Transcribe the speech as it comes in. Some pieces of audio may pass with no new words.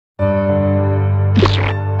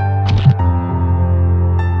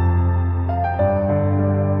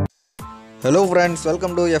Hello friends,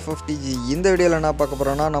 welcome to FFTG. இந்த வீடியோல என்ன பார்க்க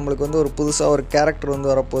போறோம்னா நமக்கு வந்து ஒரு புதுசா ஒரு கரெக்டர் வந்து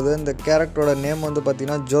வரப்போகுது. இந்த கரெக்டரோட நேம் வந்து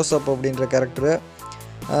பாத்தீங்கன்னா ஜோசப் அப்படிங்கற கரெக்டர்.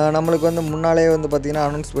 நமக்கு வந்து முன்னாலே வந்து பாத்தீங்கன்னா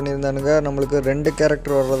அனௌன்ஸ் பண்ணிருந்தானுங்க. நமக்கு ரெண்டு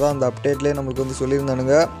கரெக்டர் வரதா அந்த அப்டேட்லயே நமக்கு வந்து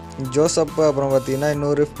சொல்லிருந்தானுங்க. ஜோசப் அப்புறம் பாத்தீங்கன்னா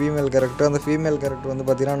இன்னொரு ஃபீமேல் கரெக்டர். அந்த ஃபீமேல் கரெக்டர் வந்து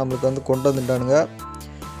பாத்தீங்கன்னா நமக்கு வந்து கொண்டு வந்துட்டானுங்க.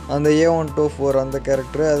 அந்த A124 அந்த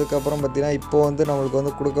கரெக்டர். அதுக்கு அப்புறம் பாத்தீங்கன்னா இப்போ வந்து நமக்கு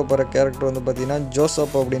வந்து கொடுக்க போற கரெக்டர் வந்து பாத்தீங்கன்னா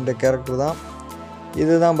ஜோசப் அப்படிங்கற கரெக்டர் தான்.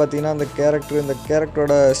 இதுதான் பார்த்தீங்கன்னா அந்த கேரக்டர். இந்த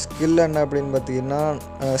கேரக்டரோட ஸ்கில் என்ன அப்படின்னு பார்த்தீங்கன்னா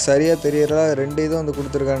சரியாக தெரியல. ரெண்டு இதுவும் வந்து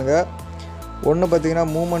கொடுத்துருக்கானுங்க. ஒன்று பார்த்தீங்கன்னா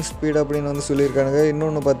மூமெண்ட் ஸ்பீட் அப்படின்னு வந்து சொல்லியிருக்கானுங்க.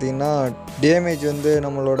 இன்னொன்று பார்த்தீங்கன்னா டேமேஜ் வந்து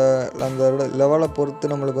நம்மளோட அந்த லெவலை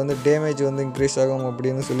பொறுத்து நம்மளுக்கு வந்து டேமேஜ் வந்து இன்க்ரீஸ் ஆகும்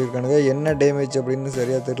அப்படின்னு சொல்லியிருக்கானுங்க. என்ன டேமேஜ் அப்படின்னு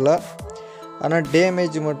சரியாக தெரியல. ஆனால்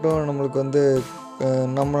டேமேஜ் மட்டும் நம்மளுக்கு வந்து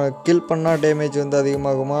நம்ம கில் பண்ணால் டேமேஜ் வந்து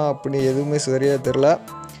அதிகமாகுமா அப்படி எதுவுமே சரியாக தெரில.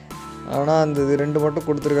 ஆனால் அந்த இது ரெண்டு மட்டும்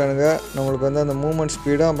கொடுத்துருக்கானுங்க. நம்மளுக்கு வந்து அந்த மூமெண்ட்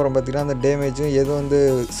ஸ்பீடும் அப்புறம் பார்த்திங்கன்னா அந்த டேமேஜும் எதுவும் வந்து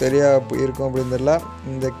சரியாக இருக்கும் அப்படின்னு தெரியல.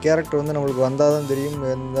 இந்த கேரக்டர் வந்து நம்மளுக்கு வந்தால் தான் தெரியும்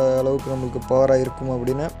எந்த அளவுக்கு நம்மளுக்கு பவராக இருக்கும்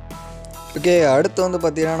அப்படின்னு. ஓகே, அடுத்து வந்து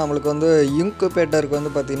பார்த்திங்கன்னா நம்மளுக்கு வந்து இன்குபேட்டருக்கு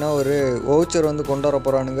வந்து பார்த்திங்கன்னா ஒரு வவுச்சர் வந்து கொண்டு வர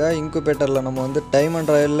போகிறானுங்க. இன்குபேட்டரில் நம்ம வந்து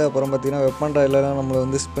டைமண்ட் ராயல் அப்புறம் பார்த்திங்கன்னா வெப்பன் ராயலெலாம் நம்மளை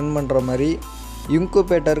வந்து ஸ்பின் பண்ணுற மாதிரி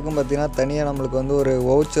இன்குபேட்டருக்கும் பார்த்திங்கன்னா தனியாக நம்மளுக்கு வந்து ஒரு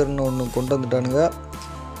வவுச்சர்னு ஒன்று கொண்டு வந்துட்டானுங்க.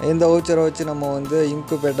 இந்த வவுச்சரை வச்சு நம்ம வந்து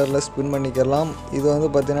இன்குபேட்டரில் ஸ்பின் பண்ணிக்கலாம். இது வந்து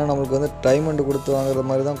பார்த்திங்கன்னா நம்மளுக்கு வந்து டைமண்ட் கொடுத்து வாங்குற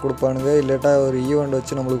மாதிரி தான் கொடுப்பானுங்க. இல்லாட்டா ஒரு ஈவெண்ட்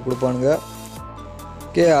வச்சு நம்மளுக்கு கொடுப்பானுங்க.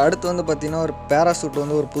 ஓகே, அடுத்து வந்து பார்த்திங்கன்னா ஒரு பேராசூட்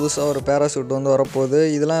வந்து ஒரு புதுசாக ஒரு பேராசூட் வந்து வரப்போகுது.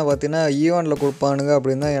 இதெல்லாம் பார்த்திங்கன்னா ஈவெண்ட்டில் கொடுப்பானுங்க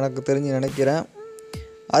அப்படின்னு தான் எனக்கு தெரிஞ்சு நினைக்கிறேன்.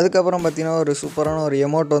 அதுக்கப்புறம் பார்த்திங்கன்னா ஒரு சூப்பரான ஒரு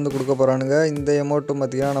எமோட் வந்து கொடுக்க போகிறானுங்க. இந்த எமோட்டும்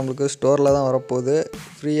பார்த்திங்கன்னா நம்மளுக்கு ஸ்டோரில் தான் வரப்போகுது.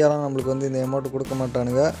 ஃப்ரீயாலாம் நம்மளுக்கு வந்து இந்த எமோட்டு கொடுக்க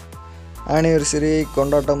மாட்டானுங்க. ஆனிவர்சரி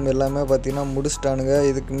கொண்டாட்டம் எல்லாமே பார்த்திங்கன்னா முடிச்சிட்டானுங்க.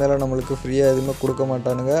 இதுக்கு மேலே நம்மளுக்கு ஃப்ரீயாக எதுவுமே கொடுக்க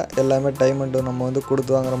மாட்டானுங்க. எல்லாமே டைமண்ட் நம்ம வந்து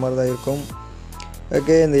கொடுத்து வாங்குற மாதிரி தான் இருக்கும்.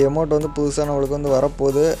 ஓகே, இந்த எமௌண்ட் வந்து புதுசாக நம்மளுக்கு வந்து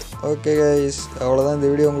வரப்போகுது. ஓகே கைஸ், அவ்வளோதான்.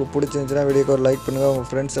 இந்த வீடியோ உங்களுக்கு பிடிச்சிருந்துச்சுன்னா வீடியோக்கு ஒரு லைக் பண்ணுங்கள். உங்கள்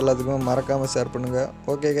ஃப்ரெண்ட்ஸ் எல்லாத்துக்குமே மறக்காமல் ஷேர் பண்ணுங்கள்.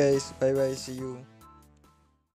 Okay guys, by by, see you.